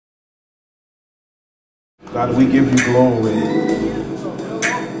God, we give you glory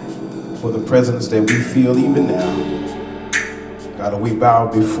for the presence that we feel even now. God, we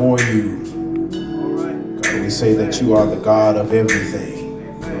bow before you. God, we say that you are the God of everything.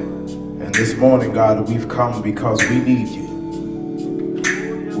 And this morning, God, we've come because we need you.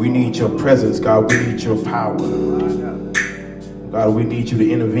 We need your presence, God. We need your power. God, we need you to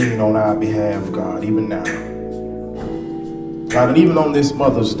intervene on our behalf, God, even now. God, and even on this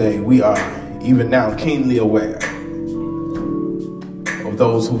Mother's Day, we are even now keenly aware of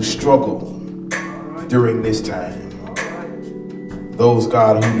those who struggle during this time. Those,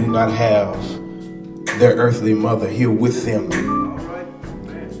 God, who do not have their earthly mother here with them.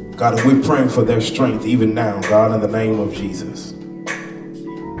 God, we're praying for their strength even now, God, in the name of Jesus.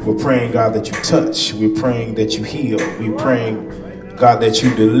 We're praying, God, that you touch. We're praying that you heal. We're praying, God, that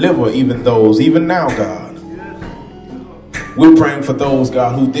you deliver even those, even now, God. We're praying for those,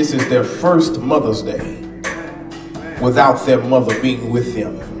 God, who this is their first Mother's Day without their mother being with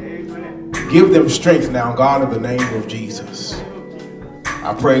them. Give them strength now, God, in the name of Jesus.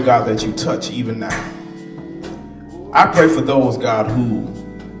 I pray, God, that you touch even now. I pray for those, God, who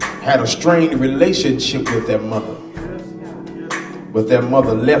had a strained relationship with their mother, but their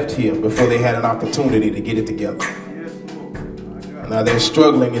mother left here before they had an opportunity to get it together. Now they're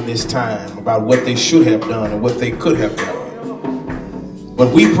struggling in this time about what they should have done and what they could have done.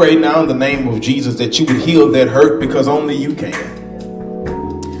 But we pray now in the name of Jesus that you would heal that hurt, because only you can.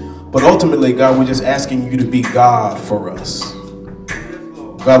 But ultimately, God, we're just asking you to be God for us.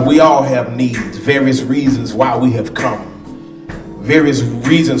 God, we all have needs, various reasons why we have come, various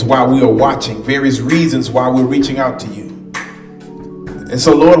reasons why we are watching, various reasons why we're reaching out to you. And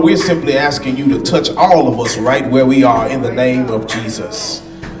so, Lord, we're simply asking you to touch all of us right where we are in the name of Jesus.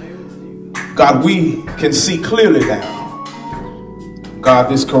 God, we can see clearly now. God,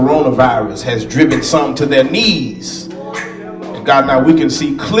 this coronavirus has driven some to their knees. And God, now we can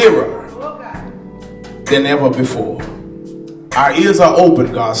see clearer than ever before. Our ears are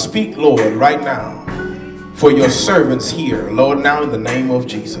open, God. Speak, Lord, right now for your servants here, Lord, now in the name of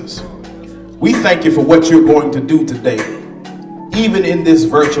Jesus. We thank you for what you're going to do today, even in this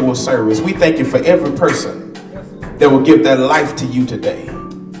virtual service. We thank you for every person that will give their life to you today.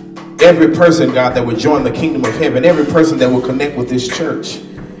 Every person, God, that will join the kingdom of heaven. Every person that will connect with this church.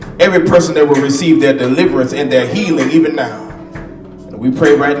 Every person that will receive their deliverance and their healing even now. And we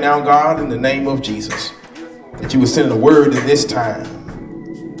pray right now, God, in the name of Jesus, that you would send a word in this time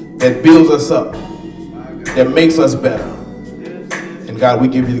that builds us up, that makes us better. And God, we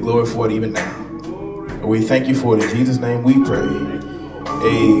give you the glory for it even now. And we thank you for it. In Jesus' name we pray.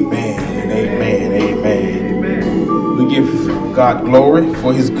 Amen and amen. Amen. We give God glory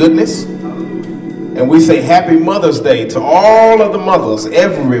for his goodness. And we say happy Mother's Day to all of the mothers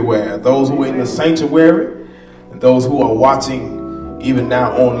everywhere. Those who are in the sanctuary and those who are watching even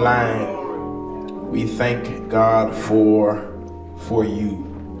now online. We thank God for you.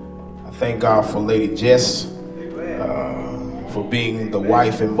 I thank God for Lady Jess for being the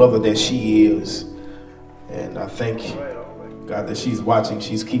wife and mother that she is. And I thank God that she's watching.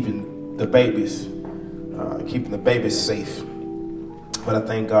 She's keeping the babies safe. But I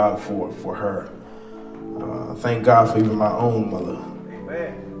thank God for her. I thank God for even my own mother.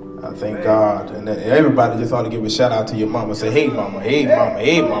 I thank God. And everybody just ought to give a shout out to your mama. Say, hey, mama, hey, mama,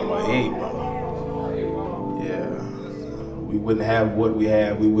 hey, mama, hey, mama. Yeah. We wouldn't have what we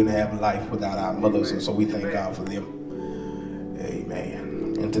have. We wouldn't have life without our mothers. And so we thank God for them.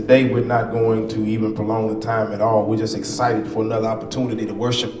 Amen. And today we're not going to even prolong the time at all. We're just excited for another opportunity to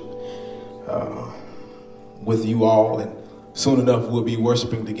worship with you all. And soon enough, we'll be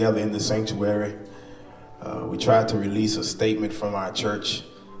worshiping together in the sanctuary. We tried to release a statement from our church.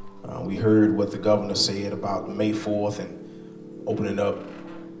 We heard what the governor said about May 4th and opening up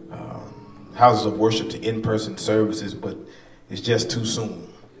houses of worship to in-person services, but it's just too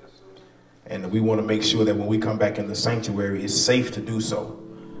soon. And we want to make sure that when we come back in the sanctuary, it's safe to do so.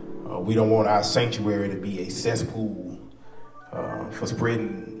 We don't want our sanctuary to be a cesspool for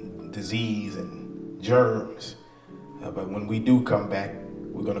spreading disease and germs. But when we do come back,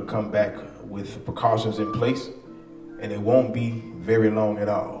 we're going to come back with precautions in place, and it won't be very long at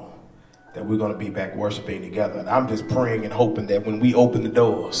all that we're going to be back worshiping together. And I'm just praying and hoping that when we open the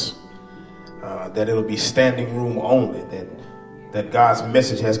doors, that it'll be standing room only, that God's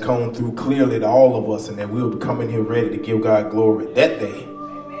message has come through clearly to all of us, and that we'll be coming here ready to give God glory that day.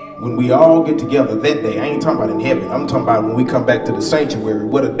 When we all get together that day, I ain't talking about in heaven, I'm talking about when we come back to the sanctuary,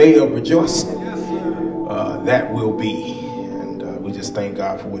 what a day of rejoicing that will be. And we just thank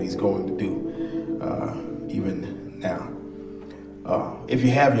God for what he's going to do even now. If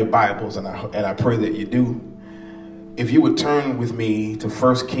you have your Bibles, and I pray that you do, if you would turn with me to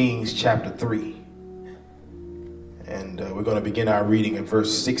 1 Kings chapter 3. And we're going to begin our reading at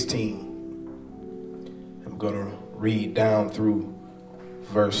verse 16. I'm going to read down through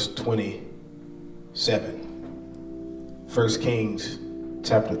verse 27. 1 Kings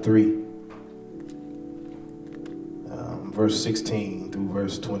chapter 3, verse 16 through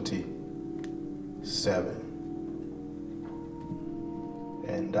verse 27.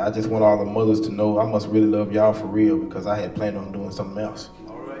 And I just want all the mothers to know I must really love y'all for real, because I had planned on doing something else.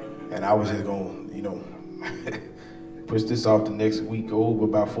 All right. And I was just going to, push this off the next week over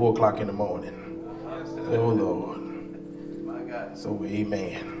about 4 o'clock in the morning. Oh, Lord. My God. So,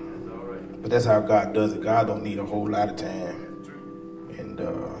 amen. All right. But that's how God does it. God don't need a whole lot of time. And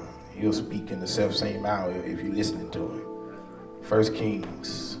he'll speak in the self-same hour if you're listening to him. 1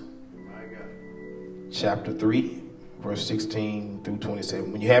 Kings chapter 3. Verse 16 through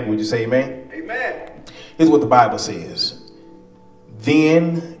 27. When you have it, would you say amen? Amen. Here's what the Bible says.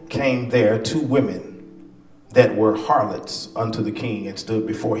 Then came there 2 women that were harlots unto the king and stood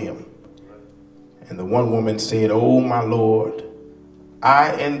before him. And the one woman said, O my Lord, I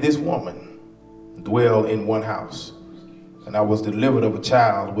and this woman dwell in one house. And I was delivered of a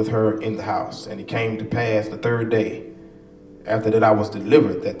child with her in the house. And it came to pass the 3rd day after that I was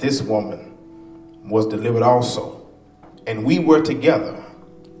delivered, that this woman was delivered also. And we were together.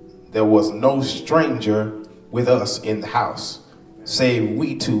 There was no stranger with us in the house, save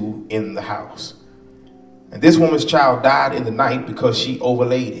we 2 in the house. And this woman's child died in the night because she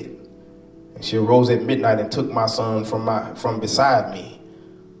overlaid it. And she arose at midnight and took my son from beside me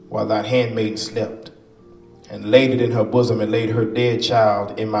while that handmaiden slept, and laid it in her bosom, and laid her dead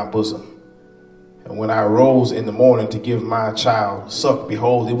child in my bosom. And when I arose in the morning to give my child suck,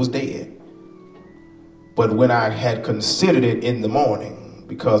 behold, it was dead. But when I had considered it in the morning,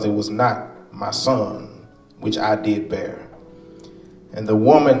 because it was not my son, which I did bear. And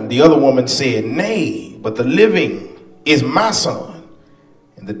the other woman said, Nay, but the living is my son,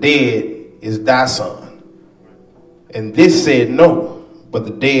 and the dead is thy son. And this said, No, but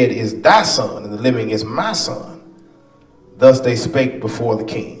the dead is thy son, and the living is my son. Thus they spake before the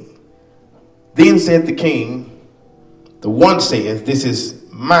king. Then said the king, the one saith, This is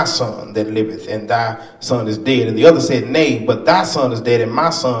my son that liveth, and thy son is dead. And the other said, Nay, but thy son is dead, and my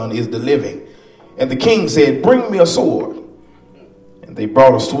son is the living. And the king said, Bring me a sword. And they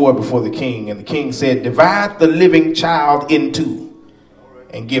brought a sword before the king. And the king said, Divide the living child in 2,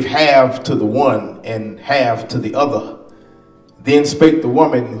 and give half to the one and half to the other. Then spake the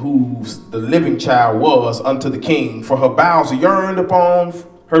woman whose the living child was unto the king, for her bowels yearned upon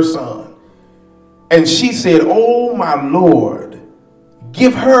her son. And she said, O my Lord,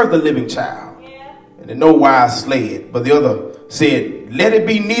 give her the living child, and in no wise slay it. But the other said, Let it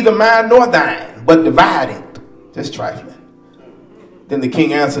be neither mine nor thine, but divide it. Just trifling. Then the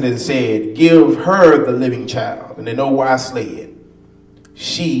king answered and said, Give her the living child, and in no wise slay it.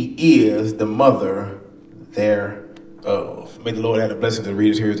 She is the mother thereof. May the Lord add a blessing to the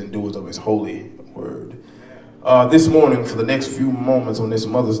readers, hearers, and doers of his holy word. This morning, for the next few moments on this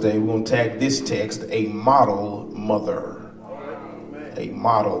Mother's Day, we're going to tag this text, a model mother. A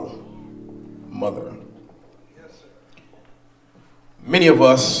model mother. Many of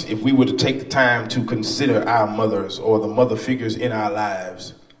us, if we were to take the time to consider our mothers or the mother figures in our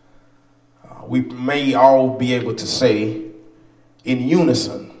lives, we may all be able to say in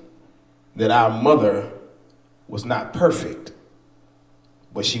unison that our mother was not perfect,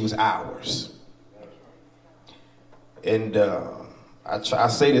 but she was ours. And I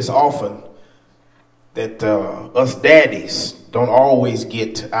say this often, that us daddies don't always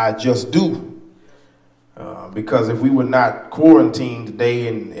get our just due. Because if we were not quarantined today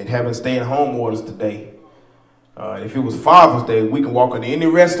and having stay-at-home orders today, if it was Father's Day, we can walk into any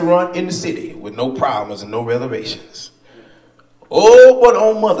restaurant in the city with no problems and no reservations. Oh, but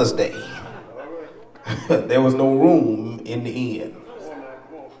on Mother's Day, there was no room in the inn.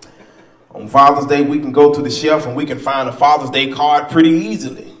 On Father's Day, we can go to the shelf and we can find a Father's Day card pretty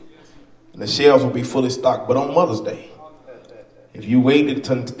easily. And the shelves will be fully stocked. But on Mother's Day, if you waited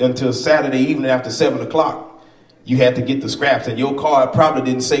until Saturday evening after 7 o'clock, you had to get the scraps. And your card probably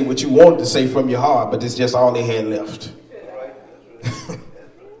didn't say what you wanted to say from your heart, but it's just all they had left.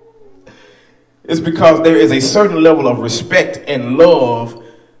 It's because there is a certain level of respect and love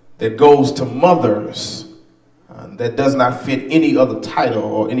that goes to mothers that does not fit any other title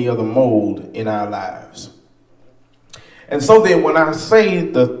or any other mold in our lives. And so then when I say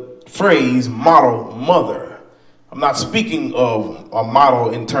the phrase model mother, I'm not speaking of a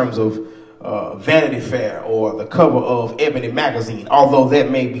model in terms of Vanity Fair or the cover of Ebony magazine, although that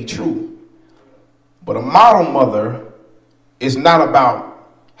may be true. But a model mother is not about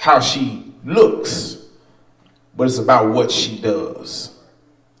how she looks, but it's about what she does.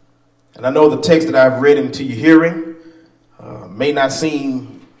 And I know the text that I've read into your hearing may not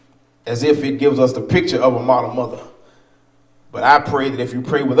seem as if it gives us the picture of a model mother. But I pray that if you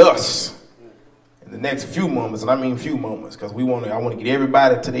pray with us in the next few moments, and I mean few moments, because I want to get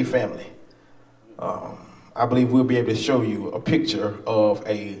everybody to their family, I believe we'll be able to show you a picture of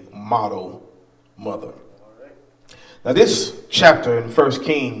a model mother. Now this chapter in 1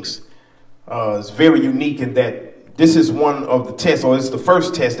 Kings is very unique in that this is one of the tests, or it's the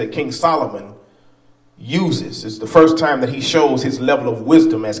first test that King Solomon uses. It's the first time that he shows his level of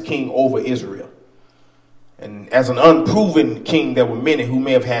wisdom as king over Israel. And as an unproven king, there were many who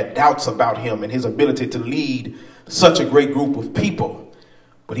may have had doubts about him and his ability to lead such a great group of people.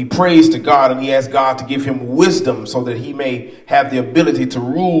 But he prays to God and he asks God to give him wisdom so that he may have the ability to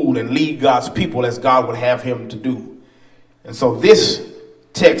rule and lead God's people as God would have him to do. And so this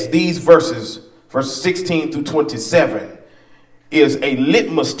text, these verses 16 through 27, is a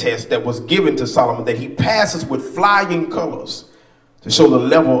litmus test that was given to Solomon that he passes with flying colors to show the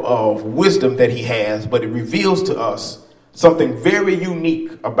level of wisdom that he has, but it reveals to us something very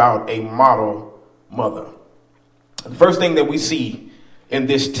unique about a model mother. The first thing that we see in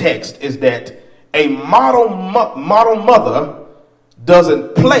this text is that a model mother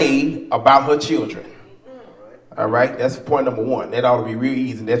doesn't play about her children. All right, that's point number one. That ought to be real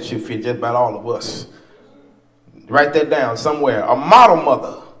easy, and that should fit just about all of us. Write that down somewhere. A model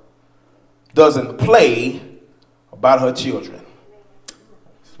mother doesn't play about her children.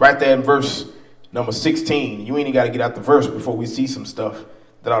 Right there in verse number 16. You ain't even got to get out the verse before we see some stuff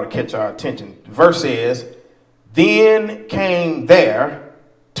that ought to catch our attention. The verse says, "Then came there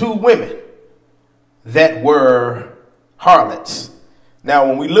 2 women that were harlots." Now,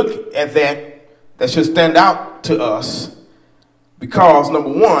 when we look at that, that should stand out to us because, number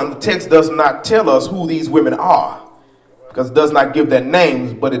one, the text does not tell us who these women are because it does not give their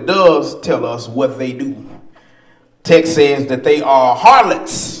names, but it does tell us what they do. Text says that they are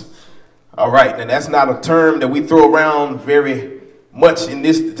harlots. All right, and that's not a term that we throw around very much in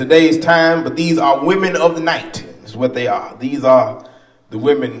today's time, but these are women of the night is what they are. These are the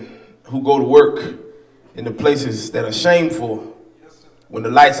women who go to work in the places that are shameful when the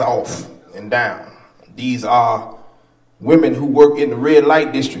lights are off and down. These are women who work in the red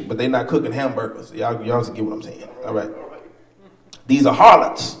light district, but they're not cooking hamburgers. Y'all get what I'm saying. All right. These are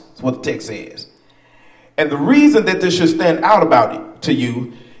harlots. That's what the text says. And the reason that this should stand out about it to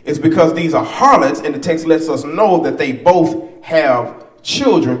you is because these are harlots, and the text lets us know that they both have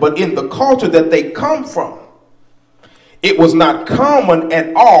children. But in the culture that they come from, it was not common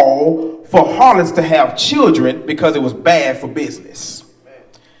at all for harlots to have children because it was bad for business.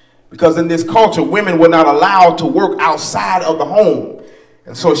 Because in this culture, women were not allowed to work outside of the home.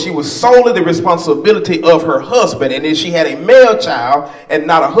 And so she was solely the responsibility of her husband. And if she had a male child and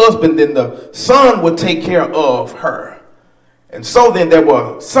not a husband, then the son would take care of her. And so then there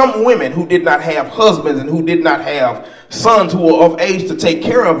were some women who did not have husbands and who did not have sons who were of age to take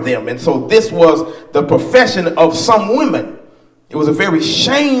care of them. And so this was the profession of some women. It was a very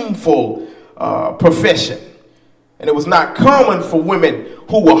shameful profession. And it was not common for women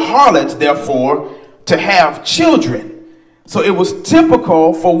who were harlots, therefore, to have children. So it was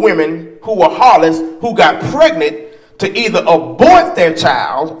typical for women who were harlots who got pregnant to either abort their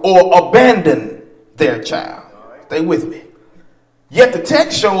child or abandon their child. Stay with me. Yet the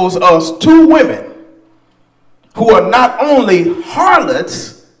text shows us 2 women who are not only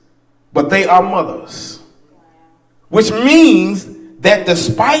harlots, but they are mothers. Which means that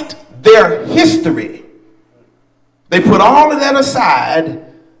despite their history, they put all of that aside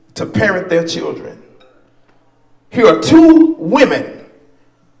to parent their children. Here are 2 women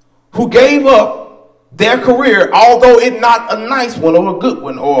who gave up their career, although it's not a nice one or a good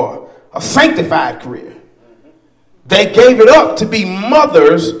one or a sanctified career. They gave it up to be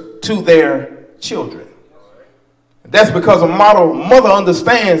mothers to their children. That's because a model mother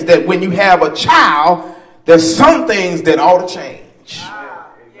understands that when you have a child, there's some things that ought to change.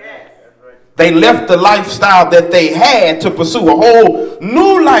 They left the lifestyle that they had to pursue a whole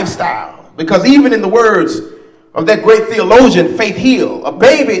new lifestyle. Because even in the words of that great theologian, Faith Hill, a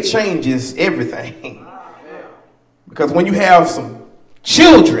baby changes everything. Because when you have some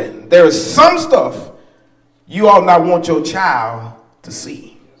children, there is some stuff you ought not want your child to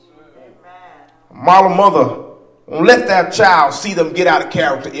see. A model mother won't let that child see them get out of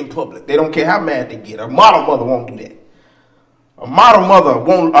character in public. They don't care how mad they get. A model mother won't do that. A model mother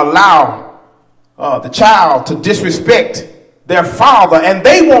won't allow the child to disrespect their father, and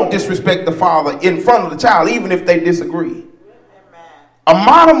they won't disrespect the father in front of the child, even if they disagree. A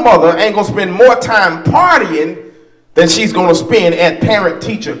model mother ain't going to spend more time partying than she's going to spend at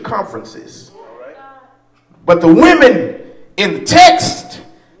parent-teacher conferences. But the women in the text,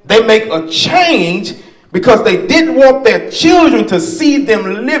 they make a change because they didn't want their children to see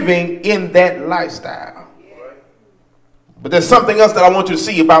them living in that lifestyle. But there's something else that I want you to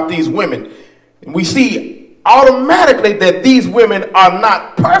see about these women. And we see automatically that these women are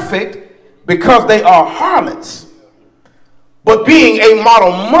not perfect because they are harlots. But being a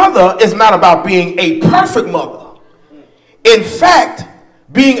model mother is not about being a perfect mother. In fact,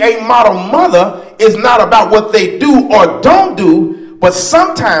 being a model mother is not about what they do or don't do, but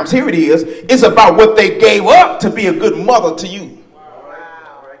sometimes, here it is, it's about what they gave up to be a good mother to you.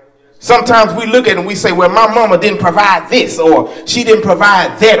 Sometimes we look at it and we say, well, my mama didn't provide this, or she didn't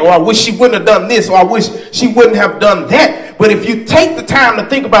provide that, or I wish she wouldn't have done this, or I wish she wouldn't have done that. But if you take the time to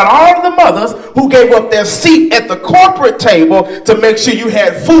think about all of the mothers who gave up their seat at the corporate table to make sure you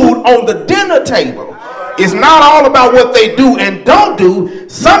had food on the dinner table, it's not all about what they do and don't do.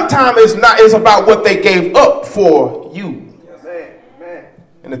 Sometimes it's about what they gave up for you.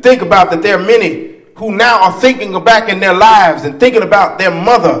 And to think about that there are many who now are thinking back in their lives and thinking about their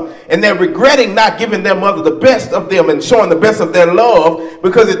mother, and they're regretting not giving their mother the best of them and showing the best of their love,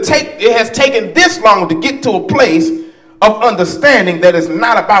 because it has taken this long to get to a place of understanding that it's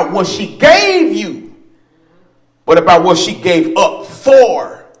not about what she gave you, but about what she gave up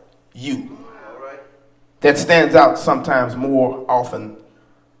for you. That stands out sometimes more often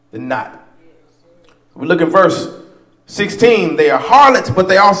than not. We look at verse 16. They are harlots, but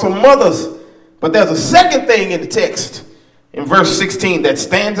they are also mothers. But there's a second thing in the text in verse 16 that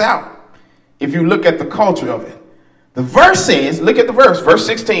stands out if you look at the culture of it. The verse says, look at the verse, verse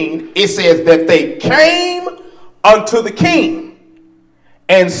 16, it says that they came unto the king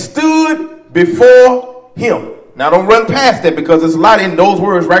and stood before him. Now don't run past that, because there's a lot in those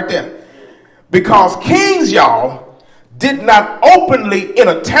words right there. Because kings, y'all, did not openly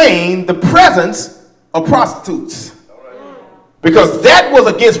entertain the presence of prostitutes. Because that was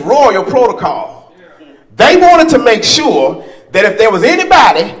against royal protocol. They wanted to make sure that if there was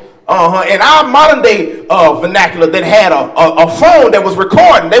anybody in our modern day vernacular that had a phone that was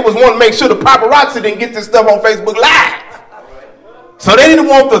recording, they was wanting to make sure the paparazzi didn't get this stuff on Facebook Live. So they didn't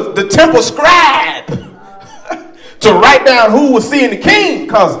want the temple scribe to write down who was seeing the king,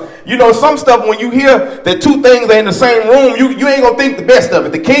 because you know, some stuff, when you hear that two things are in the same room, you ain't going to think the best of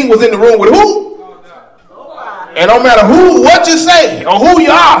it. The king was in the room with who? And no matter what you say or who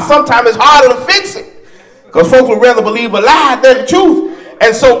you are, sometimes it's harder to fix it, because folks would rather believe a lie than the truth.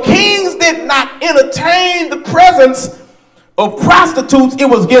 And so kings did not entertain the presence of prostitutes. It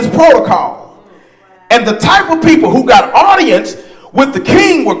was against protocol. And the type of people who got audience with the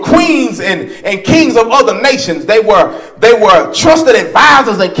king were queens and kings of other nations. They were trusted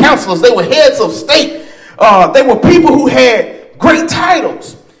advisors and counselors. They were heads of state. They were people who had great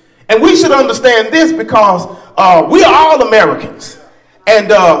titles. And we should understand this, because we are all Americans.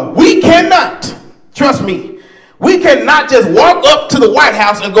 And we cannot, trust me, we cannot just walk up to the White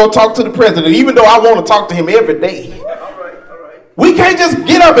House and go talk to the president, even though I want to talk to him every day. We can't just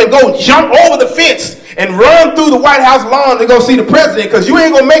get up and go jump over the fence and run through the White House lawn to go see the president, because you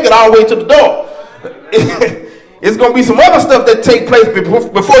ain't going to make it all the way to the door. It's going to be some other stuff that take place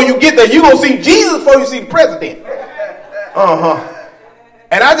before you get there. You're going to see Jesus before you see the president.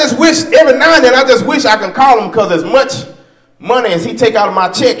 And I just wish, every now and then, I just wish I can call him, because as much money as he take out of my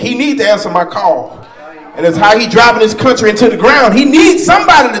check, he needs to answer my call. And it's how he driving this country into the ground. He needs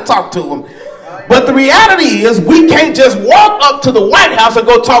somebody to talk to him. But the reality is, we can't just walk up to the White House and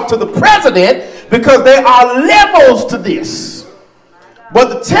go talk to the president, because there are levels to this. But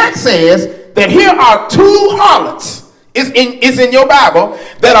the text says that here are two harlots, it's in your Bible,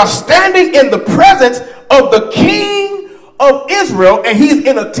 that are standing in the presence of the king of Israel, and he's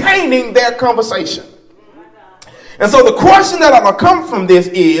entertaining their conversation. And so the question that I'm going to come from this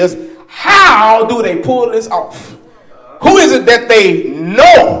is, how do they pull this off? Who is it that they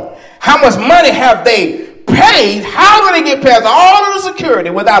know? How much money have they paid? How do they get past all of the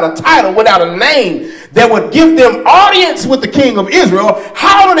security without a title, without a name that would give them audience with the king of Israel?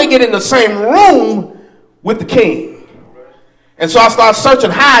 How do they get in the same room with the king? And so I started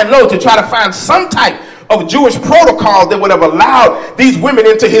searching high and low to try to find some type of Jewish protocol that would have allowed these women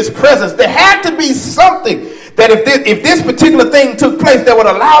into his presence. There had to be something that if this particular thing took place, that would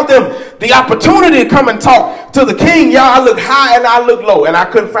allow them the opportunity to come and talk to the king. Y'all, I look high and I look low, and I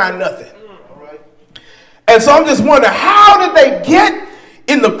couldn't find nothing. And so I'm just wondering, how did they get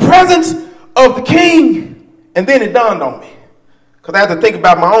in the presence of the king. And then it dawned on me, because I had to think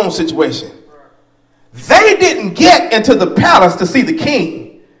about my own situation. They didn't get into the palace to see the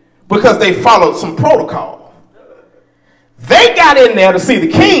king because they followed some protocol. They got in there to see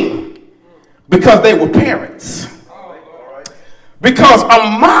the king because they were parents. Because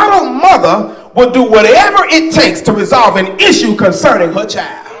a model mother will do whatever it takes to resolve an issue concerning her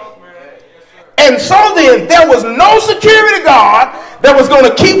child. And so then there was no security guard that was going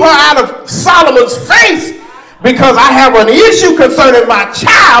to keep her out of Solomon's face, because I have an issue concerning my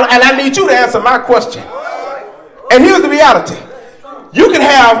child and I need you to answer my question. And here's the reality. You can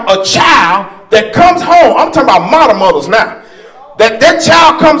have a child that comes home. I'm talking about model mothers now. That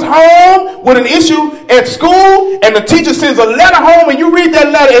child comes home with an issue at school and the teacher sends a letter home and you read that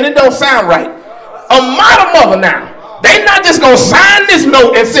letter and it don't sound right. A model mother now, they not just going to sign this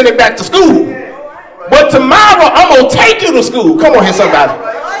note and send it back to school. But tomorrow I'm going to take you to school. Come on here, somebody.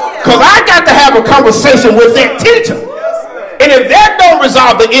 Because I got to have a conversation with that teacher. And if that don't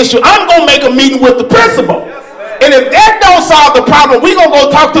resolve the issue, I'm going to make a meeting with the principal. And if that don't solve the problem, we're going to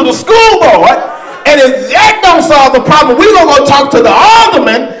go talk to the school board. And if that don't solve the problem, we're going to go talk to the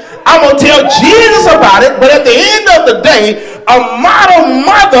alderman. I'm going to tell Jesus about it. But at the end of the day, a model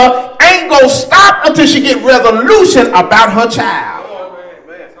mother ain't going to stop until she get resolution about her child.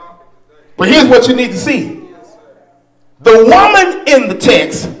 But here's what you need to see. The woman in the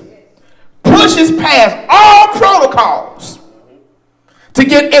text pushes past all protocols to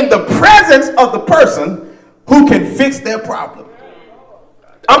get in the presence of the person who can fix their problem.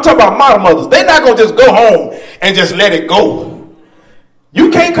 I'm talking about model mothers. They're not going to just go home and just let it go. You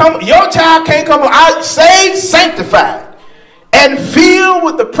can't come, your child can't come out saved, sanctified, and filled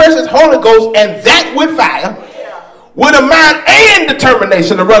with the precious Holy Ghost, and that with fire, with a mind and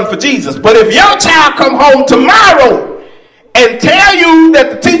determination to run for Jesus. But if your child come home tomorrow and tell you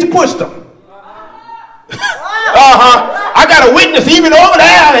that the teacher pushed them, I got a witness even over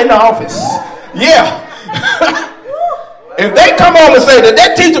there in the office. Yeah. If they come home and say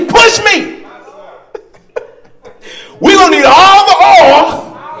that teacher pushed me, we're going to need all the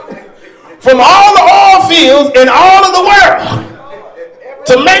oil from all the oil fields in all of the world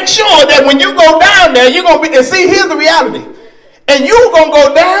to make sure that when you go down there, you're going to be, and see, here's the reality. And you're going to go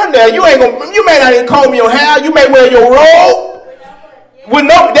down there, you may not even comb your hair, you may wear your robe. Well,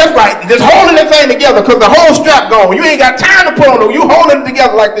 no, that's right. Just holding that thing together because the whole strap gone. You ain't got time to put on it. You holding it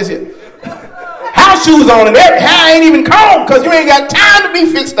together like this here. House shoes on and every hair ain't even combed because you ain't got time to be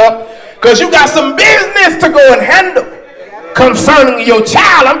fixed up because you got some business to go and handle concerning your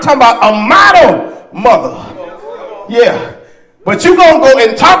child. I'm talking about a model mother. Yeah. But you going to go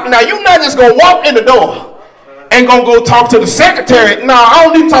and talk. Now, you're not just going to walk in the door and going to go talk to the secretary. No, I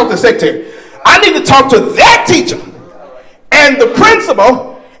don't need to talk to the secretary. I need to talk to that teacher and the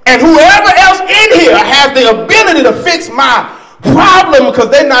principal and whoever else in here has the ability to fix my problem, because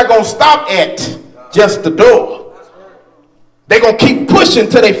they're not going to stop at just the door. They're going to keep pushing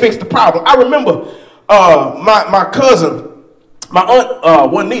until they fix the problem. I remember my cousin, my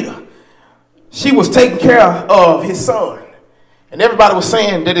aunt Juanita, she was taking care of his son. And everybody was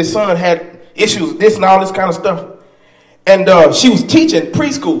saying that his son had issues, this and all this kind of stuff. And she was teaching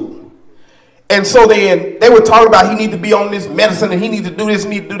preschool. And so then they were talking about he need to be on this medicine and he need to do this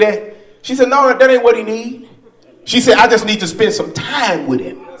and need to do that. She said, no, that ain't what he need. She said, I just need to spend some time with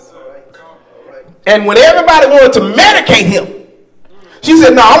him. And when everybody wanted to medicate him, she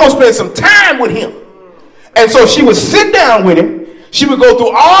said, no, I'm going to spend some time with him. And so she would sit down with him. She would go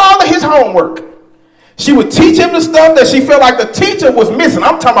through all of his homework. She would teach him the stuff that she felt like the teacher was missing.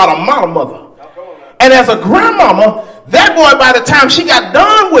 I'm talking about a model mother. And as a grandmama, that boy, by the time she got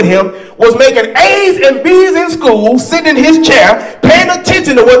done with him, was making A's and B's in school, sitting in his chair, paying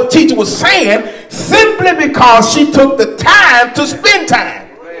attention to what the teacher was saying, simply because she took the time to spend time.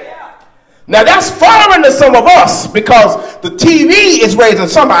 Now, that's foreign to some of us, because the TV is raising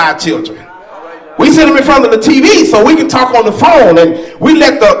some of our children. We sit them in front of the TV so we can talk on the phone, and we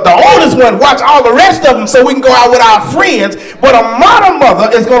let the oldest one watch all the rest of them so we can go out with our friends. But a model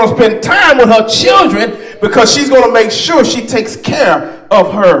mother is going to spend time with her children because she's going to make sure she takes care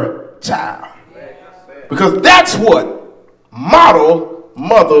of her child. Because that's what model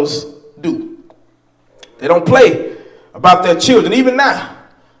mothers do. They don't play about their children. Even now,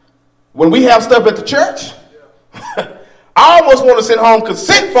 when we have stuff at the church, I almost want to send home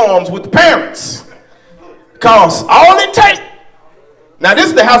consent forms with the parents. Because all it takes, now this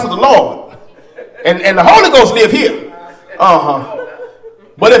is the house of the Lord, and the Holy Ghost live here.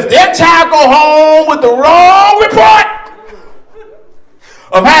 But if that child go home with the wrong report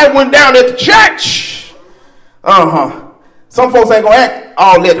of how it went down at the church, Some folks ain't going to act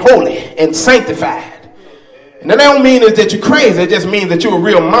all that holy and sanctified. And that don't mean is that you're crazy. It just means that you're a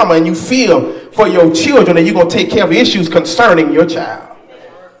real mama and you feel for your children and you're going to take care of issues concerning your child.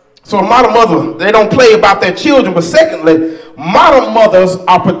 So a model mother, they don't play about their children. But secondly, model mothers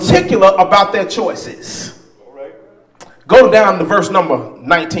are particular about their choices. Go down to verse number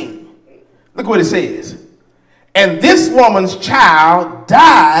 19. Look what it says. And this woman's child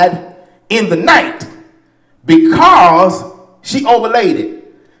died in the night because she overlaid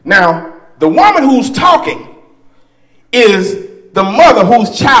it. Now, the woman who's talking is the mother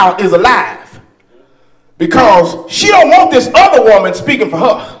whose child is alive, because she don't want this other woman speaking for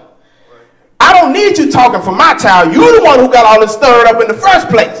her. I don't need you talking for my child. You're the one who got all this stirred up in the first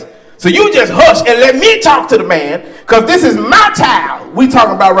place. So you just hush and let me talk to the man, because this is my child we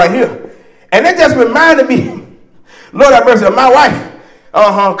talking about right here. And it just reminded me, Lord have mercy, of my wife.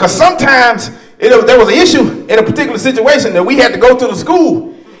 Because sometimes there was an issue in a particular situation that we had to go to the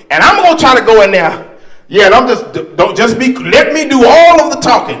school. And I'm going to try to go in there. Yeah, and I'm let me do all of the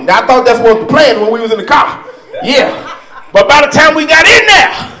talking. I thought that's what the plan when we was in the car. Yeah. But by the time we got in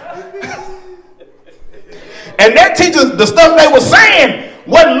there, and that teacher, the stuff they were saying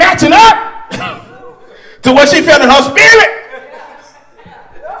wasn't matching up to what she felt in her spirit.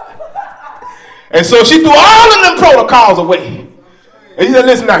 And so she threw all of them protocols away. And she said,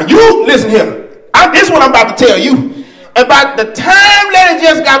 listen now, you listen here. This is what I'm about to tell you. About the time Lady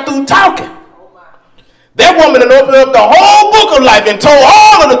just got through talking, that woman had opened up the whole book of life and told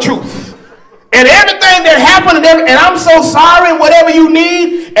all of the truth. And everything that happened, and I'm so sorry, whatever you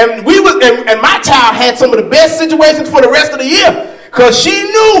need. And my child had some of the best situations for the rest of the year, because she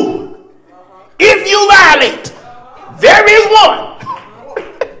knew if you violate, there is one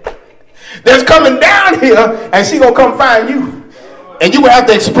that's coming down here, and she gonna come find you, and you will have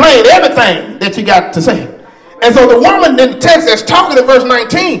to explain everything that you got to say. And so the woman in the text that's talking in verse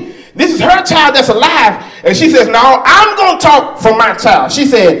 19, this is her child that's alive, and she says, no, I'm gonna talk for my child. She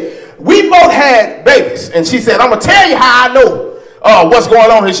said, we both had babies. And she said, I'm going to tell you how I know what's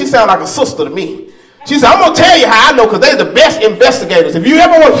going on here. She sounded like a sister to me. She said, I'm going to tell you how I know, because they're the best investigators. If you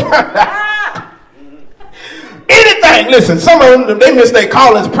ever want to find out anything, listen, some of them, they miss their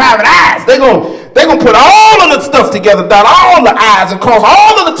callings private eyes. They're going to put all of the stuff together, dot all the I's and cross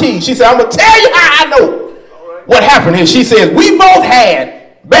all of the T's. She said, I'm going to tell you how I know what happened here. She says, we both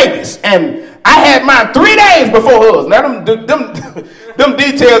had babies, and I had mine 3 days before hers. Now, them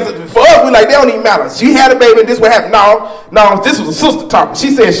details, for us, we like, they don't even matter. She had a baby, and this what happened. No, this was a sister talking.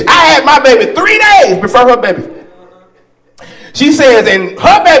 She says, I had my baby 3 days before her baby. She says, and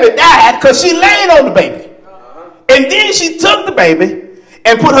her baby died because she laid on the baby. And then she took the baby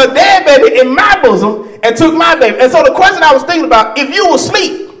and put her dead baby in my bosom and took my baby. And so the question I was thinking about, if you were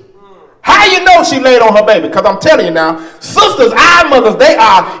asleep, how you know she laid on her baby? Because I'm telling you now, sisters, our mothers, they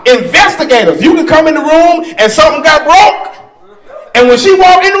are investigators. You can come in the room and something got broke, and when she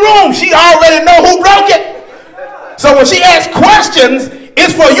walked in the room, she already know who broke it. So when she asks questions,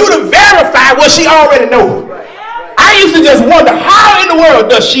 it's for you to verify what she already knows. I used to just wonder, how in the world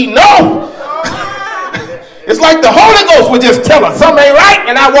does she know? It's like the Holy Ghost would just tell her something ain't right,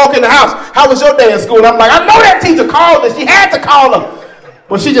 and I walk in the house. How was your day in school? And I'm like, I know that teacher called her. She had to call her.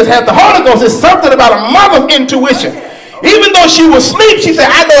 But she just had the Holy Ghost. It's something about a mother's intuition. Even though she was asleep, she said,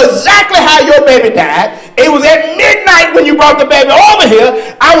 I know exactly how your baby died. It was at midnight when you brought the baby over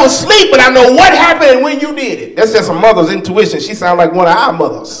here. I was asleep, but I know what happened and when you did it. That's just a mother's intuition. She sounds like one of our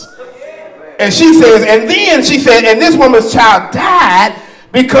mothers. And she says, and then she said, and this woman's child died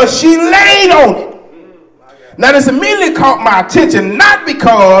because she laid on it. Now this immediately caught my attention, not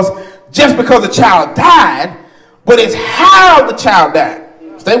just because the child died, but it's how the child died.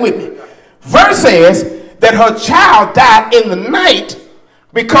 Stay with me. Verse says that her child died in the night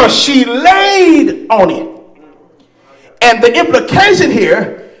because she laid on it. And the implication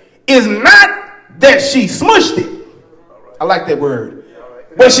here is not that she smushed it. I like that word.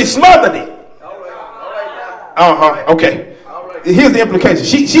 But she smothered it. Okay. Here's the implication.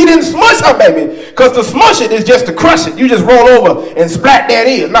 She didn't smush her baby, because to smush it is just to crush it. You just roll over and splat that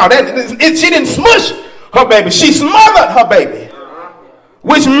in. No, she didn't smush her baby. She smothered her baby.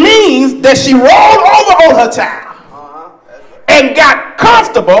 Which means that she rolled over on her child and got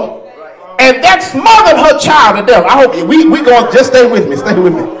comfortable, and that smothered her child to death. I hope we going, just stay with me. Stay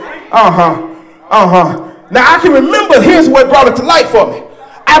with me. Now I can remember, here's what brought it to light for me.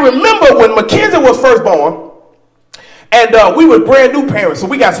 I remember when Mackenzie was first born, and we were brand new parents, so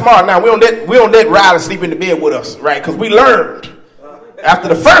we got smart now. We don't let Riley sleep in the bed with us, right? Because we learned after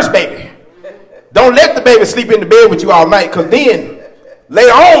the first baby, don't let the baby sleep in the bed with you all night, because then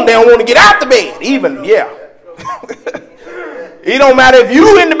later on, they don't want to get out the bed, even, yeah. It don't matter if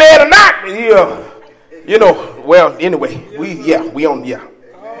you in the bed or not. You know, well, anyway, we on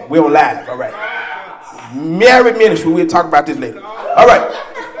live. All right. Married ministry, we'll talk about this later. All right.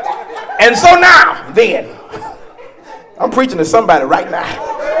 And so now, then, I'm preaching to somebody right now.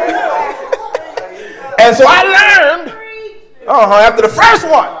 And so I learned, after the first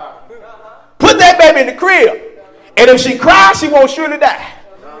one, put that baby in the crib. And if she cries, she won't surely die.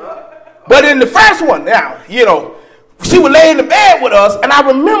 But in the first one, now, you know, she would lay in the bed with us, and I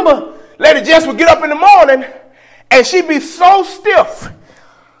remember Lady Jess would get up in the morning, and she'd be so stiff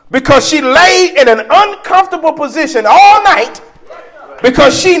because she laid in an uncomfortable position all night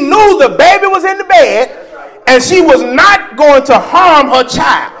because she knew the baby was in the bed, and she was not going to harm her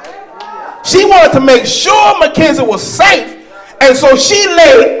child. She wanted to make sure Mackenzie was safe, and so she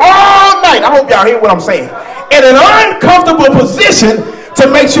laid all night, I hope y'all hear what I'm saying, in an uncomfortable position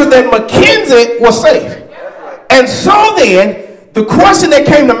to make sure that Mackenzie was safe. And so then, the question that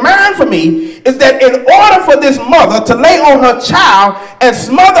came to mind for me is that in order for this mother to lay on her child and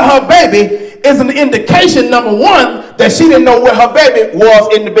smother her baby is an indication, number one, that she didn't know where her baby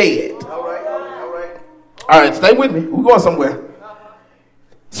was in the bed. All right, stay with me. We're going somewhere.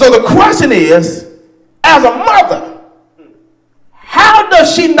 So the question is, as a mother, how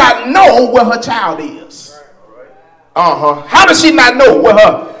does she not know where her child is? How does she not know where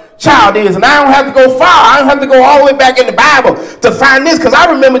her child is? And I don't have to go far. I don't have to go all the way back in the Bible to find this, because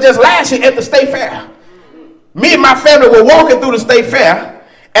I remember just last year at the state fair, me and my family were walking through the state fair,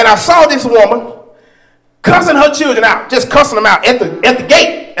 and I saw this woman cussing her children out, just cussing them out at the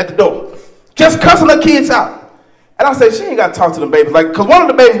gate, at the door, just cussing her kids out. And I said, she ain't got to talk to them babies, like, because one of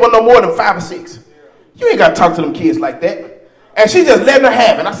the babies wasn't no more than 5 or 6. You ain't got to talk to them kids like that. And she just letting her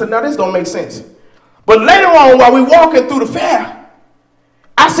have it. I said, no, this don't make sense. But later on, while we walking through the fair,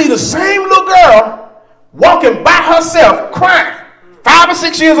 I see the same little girl walking by herself, crying, 5 or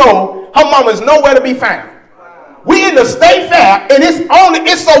 6 years old. Her mama is nowhere to be found. We in the state fair, and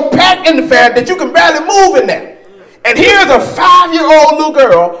it's so packed in the fair that you can barely move in there. And here's a 5-year-old little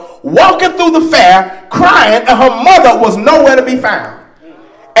girl walking through the fair, crying, and her mother was nowhere to be found.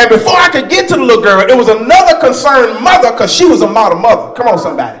 And before I could get to the little girl, it was another concerned mother, because she was a model mother. Come on,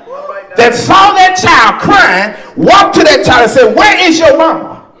 somebody. That saw that child crying, walked to that child and said, where is your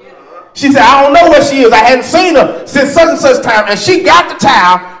mama? She said, I don't know where she is. I hadn't seen her since such and such time. And she got the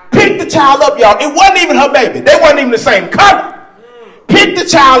child, picked the child up, y'all. It wasn't even her baby. They weren't even the same color. Picked the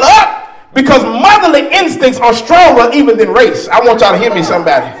child up because motherly instincts are stronger even than race. I want y'all to hear me,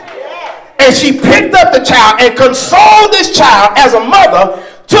 somebody. And she picked up the child and consoled this child as a mother,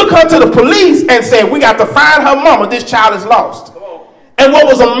 took her to the police and said, we got to find her mama. This child is lost. And what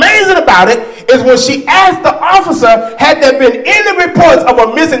was amazing about it is when she asked the officer, had there been any reports of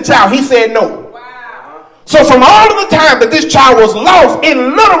a missing child, he said no. Wow. So from all of the time that this child was lost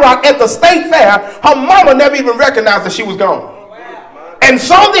in Little Rock at the state fair, her mama never even recognized that she was gone. Wow. And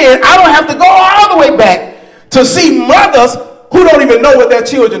so then I don't have to go all the way back to see mothers who don't even know what their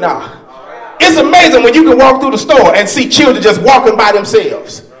children are. Wow. It's amazing when you can walk through the store and see children just walking by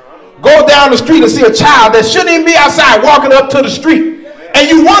themselves. Go down the street and see a child that shouldn't even be outside walking up to the street. And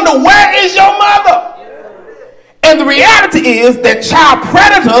you wonder, where is your mother? And the reality is that child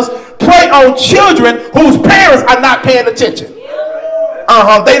predators prey on children whose parents are not paying attention.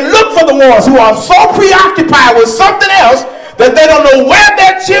 They look for the ones who are so preoccupied with something else that they don't know where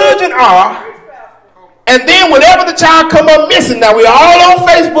their children are. And then whenever the child come up missing, now we all on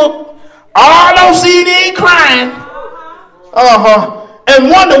Facebook, all on CD crying,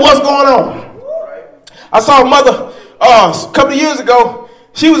 and wonder what's going on. I saw a mother a couple of years ago.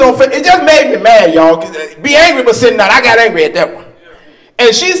 She was on Facebook. It just made me mad, y'all. Be angry, but sitting down. I got angry at that one.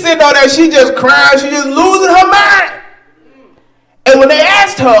 And she's sitting on there. She just crying. She just losing her mind. And when they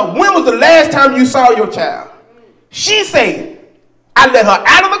asked her, when was the last time you saw your child? She said, I let her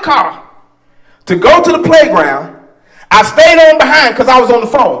out of the car to go to the playground. I stayed on behind because I was on the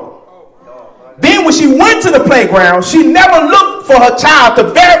phone. Then when she went to the playground, she never looked for her child to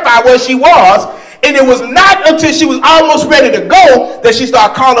verify where she was. And it was not until she was almost ready to go that she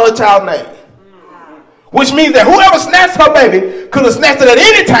started calling her child's name. Which means that whoever snatched her baby could have snatched it at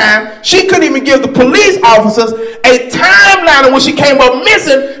any time. She couldn't even give the police officers a timeline of when she came up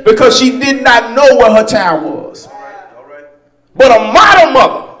missing because she did not know where her child was. But a model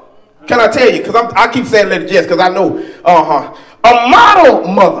mother, can I tell you, because I keep saying Lady Jess because I know, a model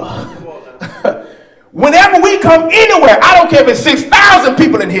mother, whenever we come anywhere, I don't care if it's 6,000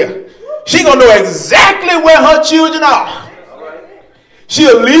 people in here, she gonna know exactly where her children are.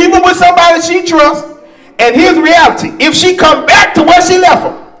 She'll leave them with somebody she trusts. And here's the reality. If she come back to where she left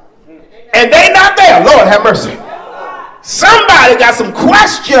them, and they not there, Lord have mercy. Somebody got some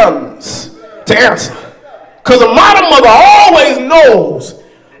questions to answer. Because a modern mother always knows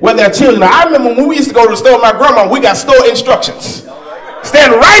where their children are. I remember when we used to go to the store with my grandma, we got store instructions.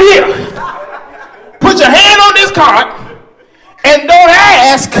 Stand right here. Put your hand on this card and don't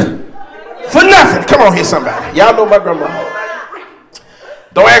ask for nothing. Come on here, somebody. Y'all know my grandma.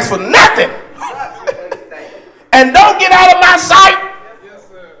 Don't ask for nothing. And don't get out of my sight.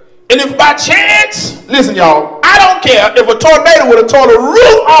 And if by chance, listen y'all, I don't care if a tornado would have torn the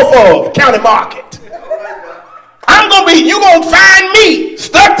roof off of County Market. You're going to find me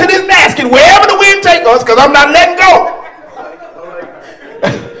stuck to this basket wherever the wind takes us, because I'm not letting go.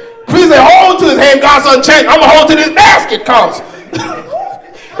 Please say, hold to his hand, God's unchanged. I'm going to hold to this basket, cause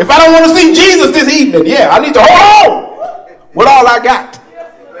if I don't want to see Jesus this evening, yeah, I need to hold on with all I got.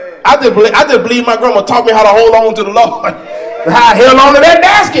 I just believe my grandma taught me how to hold on to the Lord. How I held on to that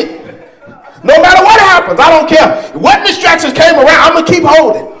basket. No matter what happens, I don't care. What distractions came around, I'm going to keep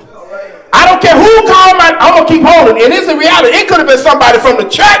holding. I don't care who called I'm going to keep holding. And it's a reality. It could have been somebody from the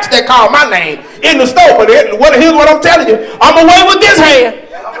church that called my name in the store. But here's what I'm telling you. I'm going to wait with this hand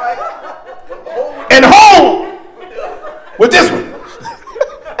and hold with this one.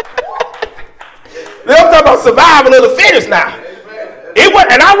 They're talking about survival of the fittest now.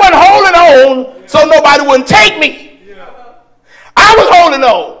 And I wasn't holding on so nobody wouldn't take me. I was holding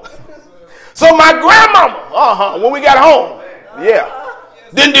on. So my grandmama, when we got home,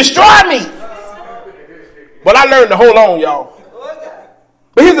 didn't destroy me. But I learned to hold on, y'all.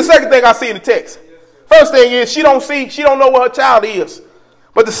 But here's the second thing I see in the text. First thing is she don't know what her child is.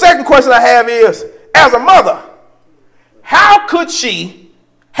 But the second question I have is, as a mother, how could she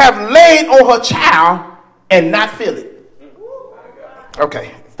have laid on her child and not feel it?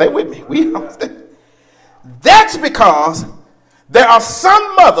 Okay, stay with me. That's because there are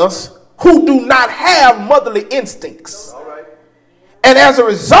some mothers who do not have motherly instincts. And as a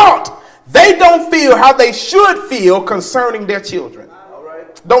result, they don't feel how they should feel concerning their children.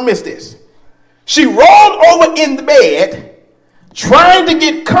 Don't miss this. She rolled over in the bed, trying to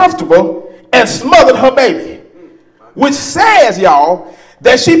get comfortable, and smothered her baby. Which says, y'all,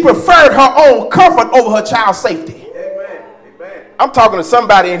 that she preferred her own comfort over her child's safety. I'm talking to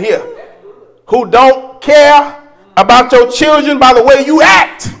somebody in here who don't care about your children by the way you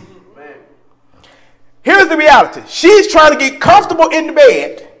act. Here's the reality. She's trying to get comfortable in the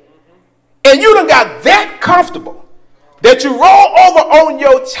bed, and you done got that comfortable that you roll over on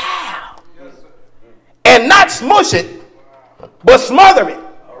your child and not smush it, but smother it,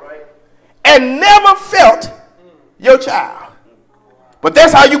 and never felt your child. But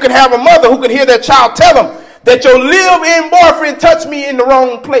that's how you can have a mother who can hear their child tell them that your live-in boyfriend touched me in the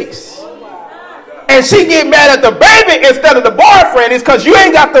wrong place. And she get mad at the baby instead of the boyfriend is because you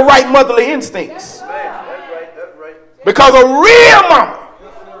ain't got the right motherly instincts. Because a real mama,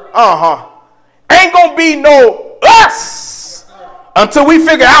 ain't gonna be no us until we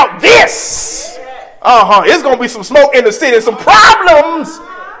figure out this. It's gonna be some smoke in the city, some problems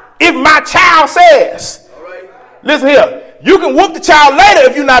if my child says. Listen here, you can whoop the child later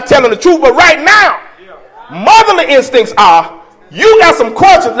if you're not telling the truth, but right now, motherly instincts are, you got some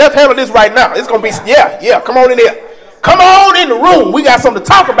questions, let's handle this right now. It's gonna be, come on in there. Come on in the room, we got something to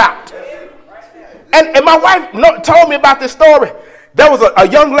talk about. And my wife told me about this story. There was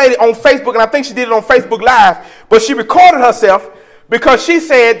a young lady on Facebook, and I think she did it on Facebook Live, but she recorded herself because she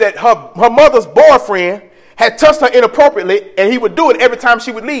said that her mother's boyfriend had touched her inappropriately, and he would do it every time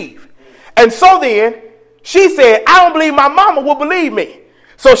she would leave. And so then, she said, I don't believe my mama will believe me.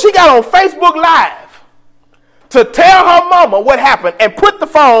 So she got on Facebook Live to tell her mama what happened and put the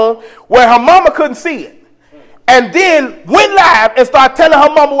phone where her mama couldn't see it. And then went live and started telling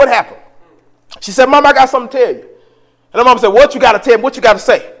her mama what happened. She said, Mama, I got something to tell you. And her mama said, what you got to tell me? What you got to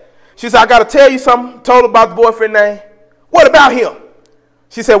say? She said, I got to tell you something. Told her about the boyfriend name. What about him?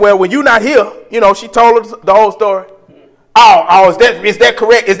 She said, well, when you're not here, she told her the whole story. Oh, is that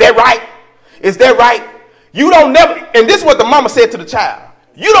correct? Is that right? Is that right? You don't never, and this is what the mama said to the child.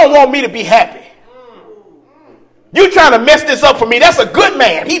 You don't want me to be happy. You trying to mess this up for me. That's a good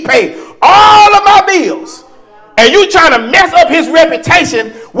man. He paid all of my bills. And you trying to mess up his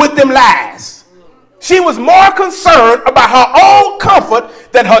reputation with them lies. She was more concerned about her own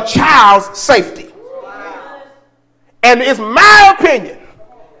comfort than her child's safety. And it's my opinion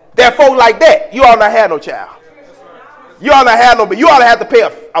that folk like that, you ought not have no child. You ought not have no, but you ought to have to pay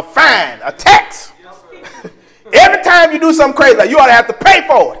a fine, a tax. Every time you do something crazy, like you ought to have to pay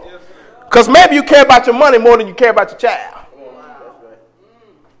for it. Because maybe you care about your money more than you care about your child.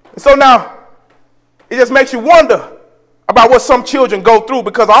 And so now, it just makes you wonder about what some children go through,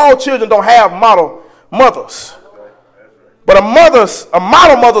 because all children don't have model mothers. But a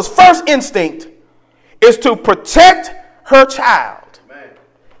model mother's first instinct is to protect her child.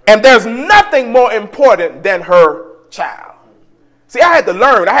 And there's nothing more important than her child. See, I had to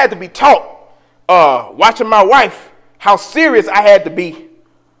learn. I had to be taught, watching my wife, how serious I had to be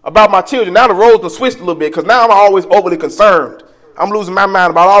about my children. Now the roles have switched a little bit because now I'm always overly concerned. I'm losing my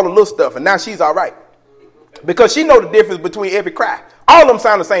mind about all the little stuff, and now she's all right. Because she knows the difference between every cry. All of them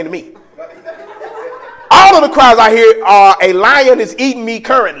sound the same to me. All of the cries I hear are, a lion is eating me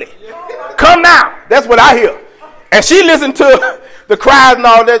currently. Come now. That's what I hear. And she listened to the cries and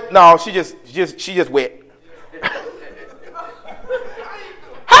all that. No, she just wet.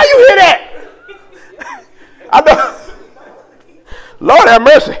 How you hear that? I know. Lord have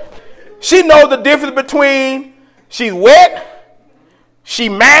mercy. She knows the difference between she's wet, she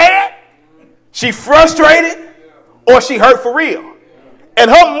mad, she frustrated, or she hurt for real. And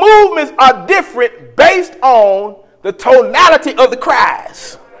her movements are different based on the tonality of the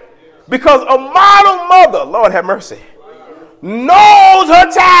cries. Because a model mother, Lord have mercy, knows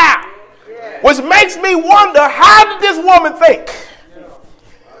her child. Which makes me wonder, how did this woman think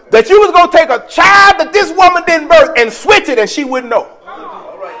that you was going to take a child that this woman didn't birth and switch it and she wouldn't know?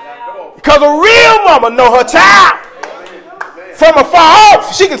 Because a real mama know her child. From afar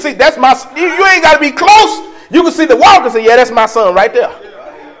off, she can see, that's my, you ain't got to be close. You can see the walk and say, yeah, that's my son right there.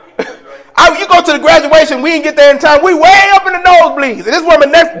 You go to the graduation, we didn't get there in time. We way up in the nosebleeds. And this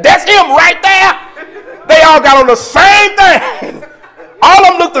woman, that's him right there. They all got on the same thing. All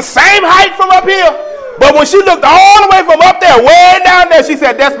of them looked the same height from up here. But when she looked all the way from up there, way down there, she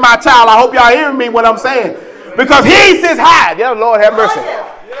said, that's my child. I hope y'all hearing me what I'm saying. Because he sits high. Yeah, Lord have mercy.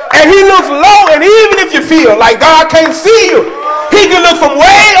 And he looks low, and even if you feel like God can't see you, he can look from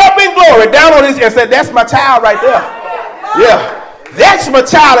way up in glory down on his and say, that's my child right there. Yeah. That's my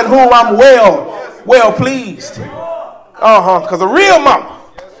child in whom I'm well pleased. Because a real mama,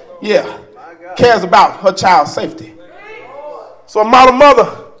 cares about her child's safety. So a model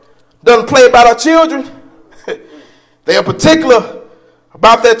mother doesn't play about her children. They are particular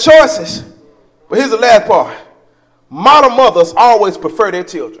about their choices. But here's the last part. Model mothers always prefer their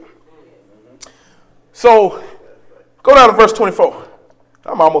children. So go down to verse 24.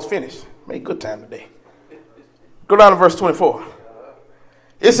 I'm almost finished. Made good time today. Go down to verse 24.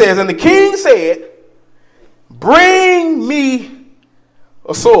 It says, and the king said, bring me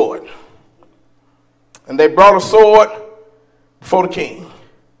a sword. And they brought a sword before the king.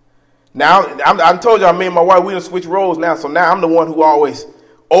 Now, I told y'all, me and my wife, we done switch roles now. So now I'm the one who always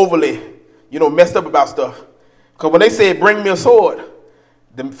overly, messed up about stuff. Because when they said, bring me a sword,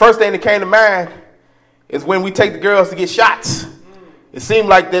 the first thing that came to mind is when we take the girls to get shots. It seemed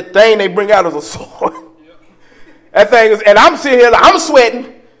like that thing they bring out is a sword. That thing is, and I'm sitting here, like, I'm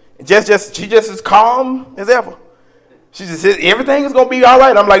sweating. She just as calm as ever. She just says, everything is going to be all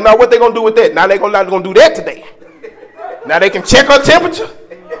right. I'm like, no, what they going to do with that? Now they're not going to do that today. Now they can check her temperature.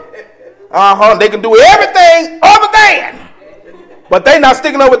 They can do everything other than. But they not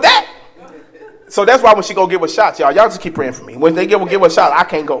sticking up with that. So that's why when she go give her shots, y'all just keep praying for me. When they give her a shot, I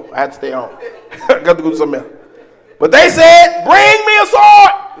can't go. I have to stay home. I got to do something else. But they said, bring me a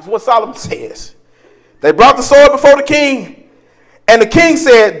sword. That's what Solomon says. They brought the sword before the king. And the king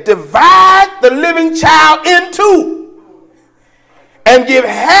said, divide the living child in two. And give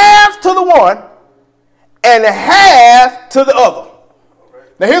half to the one and half to the other.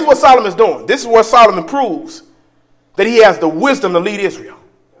 Now here's what Solomon's doing. This is where Solomon proves that he has the wisdom to lead Israel.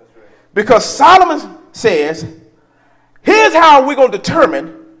 Because Solomon says, here's how we're going to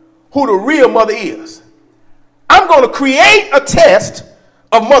determine who the real mother is. I'm going to create a test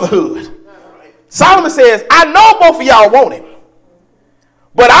of motherhood. Solomon says, I know both of y'all want him.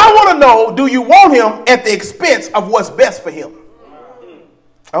 But I want to know, do you want him at the expense of what's best for him?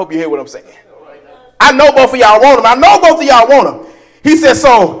 I hope you hear what I'm saying. I know both of y'all want him. I know both of y'all want him. He says,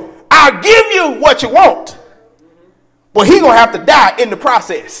 so I'll give you what you want. But he's going to have to die in the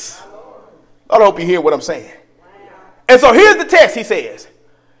process. I hope you hear what I'm saying. And so here's the test, he says.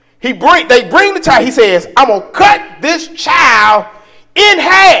 They bring the child. He says, I'm going to cut this child in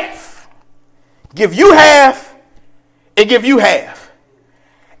half. Give you half and give you half.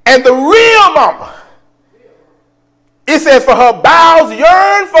 And the real mama, it says, for her bowels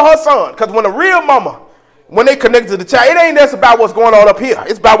yearn for her son. Because when a real mama, when they connect to the child, it ain't just about what's going on up here.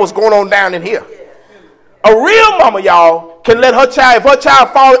 It's about what's going on down in here. A real mama, y'all, can let her child, if her child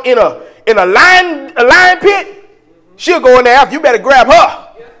fall in a lion pit, she'll go in there after. You better grab her.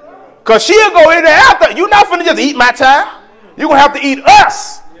 Because she'll go in there after. You're not finna just eat my child. You're going to have to eat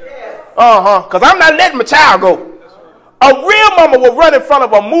us. Because I'm not letting my child go. A real mama will run in front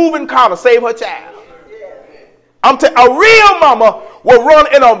of a moving car to save her child. A real mama will run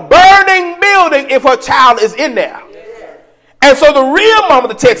in a burning building if her child is in there. And so the real mama,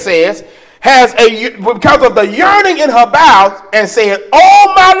 the text says, because of the yearning in her bowels, and said,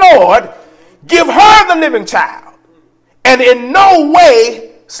 "Oh my Lord, give her the living child, and in no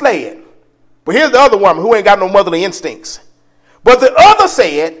way slay it." But here's the other woman who ain't got no motherly instincts. But the other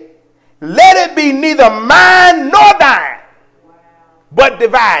said, "Let it be neither mine nor thine, but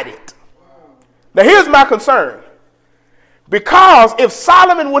divide it." Now here's my concern. Because if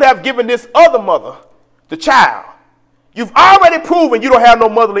Solomon would have given this other mother the child, you've already proven you don't have no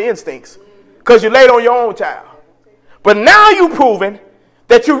motherly instincts because you laid on your own child. But now you've proven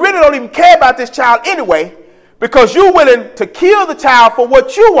that you really don't even care about this child anyway because you're willing to kill the child for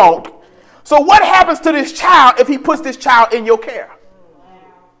what you want. So what happens to this child if he puts this child in your care?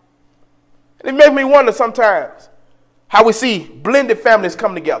 And it makes me wonder sometimes how we see blended families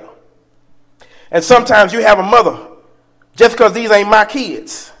come together. And sometimes you have a mother, just because these ain't my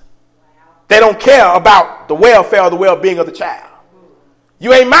kids, they don't care about the welfare or the well-being of the child.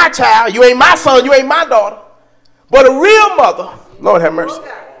 You ain't my child, you ain't my son, you ain't my daughter. But a real mother, Lord have mercy,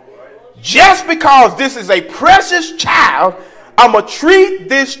 just because this is a precious child, I'm going to treat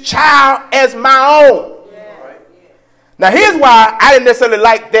this child as my own. Now here's why I didn't necessarily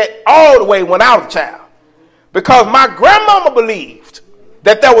like that all the way when I was a child. Because my grandmama believed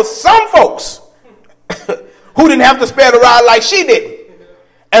that there was some folks who didn't have to spare the rod like she did.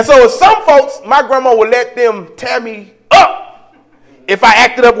 And so with some folks, my grandma would let them tear me up if I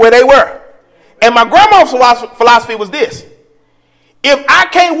acted up where they were. And my grandma's philosophy was this: if I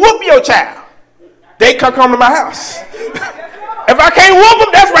can't whoop your child, they can come to my house. If I can't whoop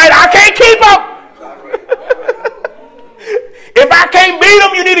them, that's right, I can't keep them. If I can't beat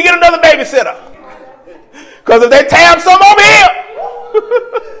them, you need to get another babysitter. Because if they tab some over here,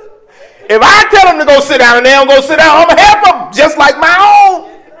 if I tell them to go sit down and they don't go sit down, I'm going to help them just like my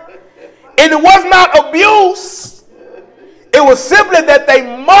own. And it was not abuse. It was simply that they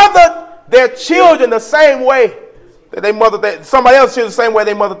mothered their children the same way that they mothered somebody else's children the same way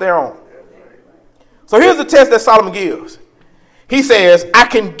they mothered their own. So here's the test that Solomon gives. He says, I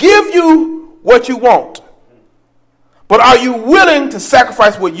can give you what you want, but are you willing to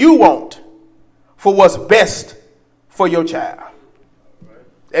sacrifice what you want for what's best for your child?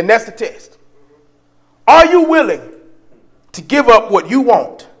 And that's the test. Are you willing to give up what you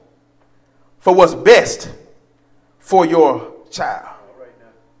want for what's best for your child?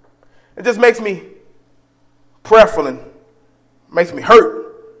 It just makes me prayerful and makes me hurt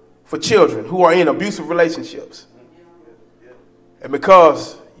for children who are in abusive relationships. And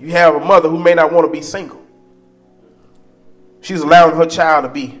because you have a mother who may not want to be single, she's allowing her child to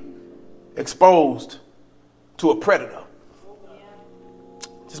be exposed to a predator.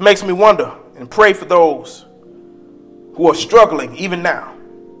 Just makes me wonder and pray for those who are struggling even now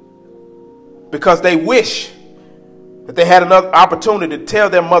because they wish that they had another opportunity to tell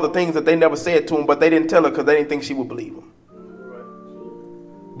their mother things that they never said to them, but they didn't tell her because they didn't think she would believe them.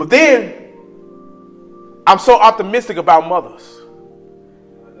 But then I'm so optimistic about mothers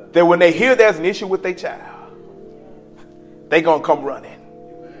that when they hear there's an issue with their child, they're going to come running.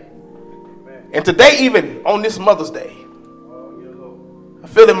 And today, even on this Mother's Day, I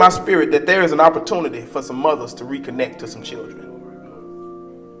feel in my spirit that there is an opportunity for some mothers to reconnect to some children.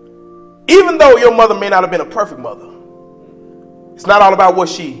 Even though your mother may not have been a perfect mother, it's not all about what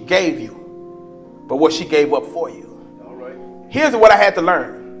she gave you, but what she gave up for you. Here's what I had to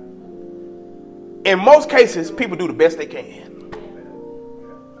learn. In most cases, people do the best they can.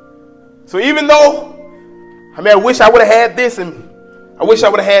 So even though, I wish I would have had this and I wish I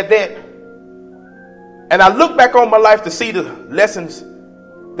would have had that. And I look back on my life to see the lessons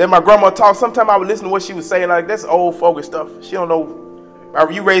that my grandma taught. Sometimes I would listen to what she was saying, like, that's old fogey stuff. She don't know.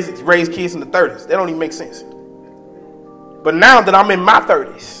 You raise kids in the 30s. That don't even make sense. But now that I'm in my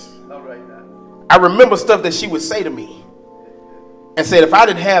 30s, I remember stuff that she would say to me and said, if I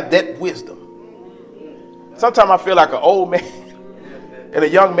didn't have that wisdom, sometimes I feel like an old man in a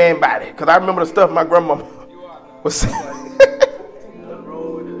young man body, because I remember the stuff my grandma was saying.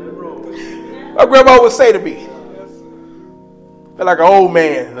 My grandma would say to me, I feel like an old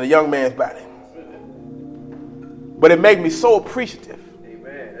man in a young man's body. But it made me so appreciative.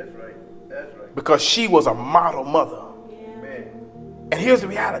 Amen. That's right. That's right. Because she was a model mother. Amen. And here's the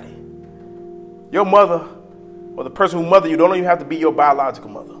reality. Your mother, or the person who mothered you, don't even have to be your biological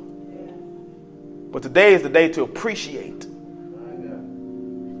mother. But today is the day to appreciate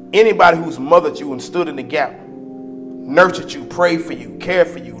anybody who's mothered you and stood in the gap, nurtured you, prayed for you, cared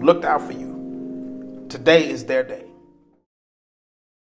for you, looked out for you. Today is their day.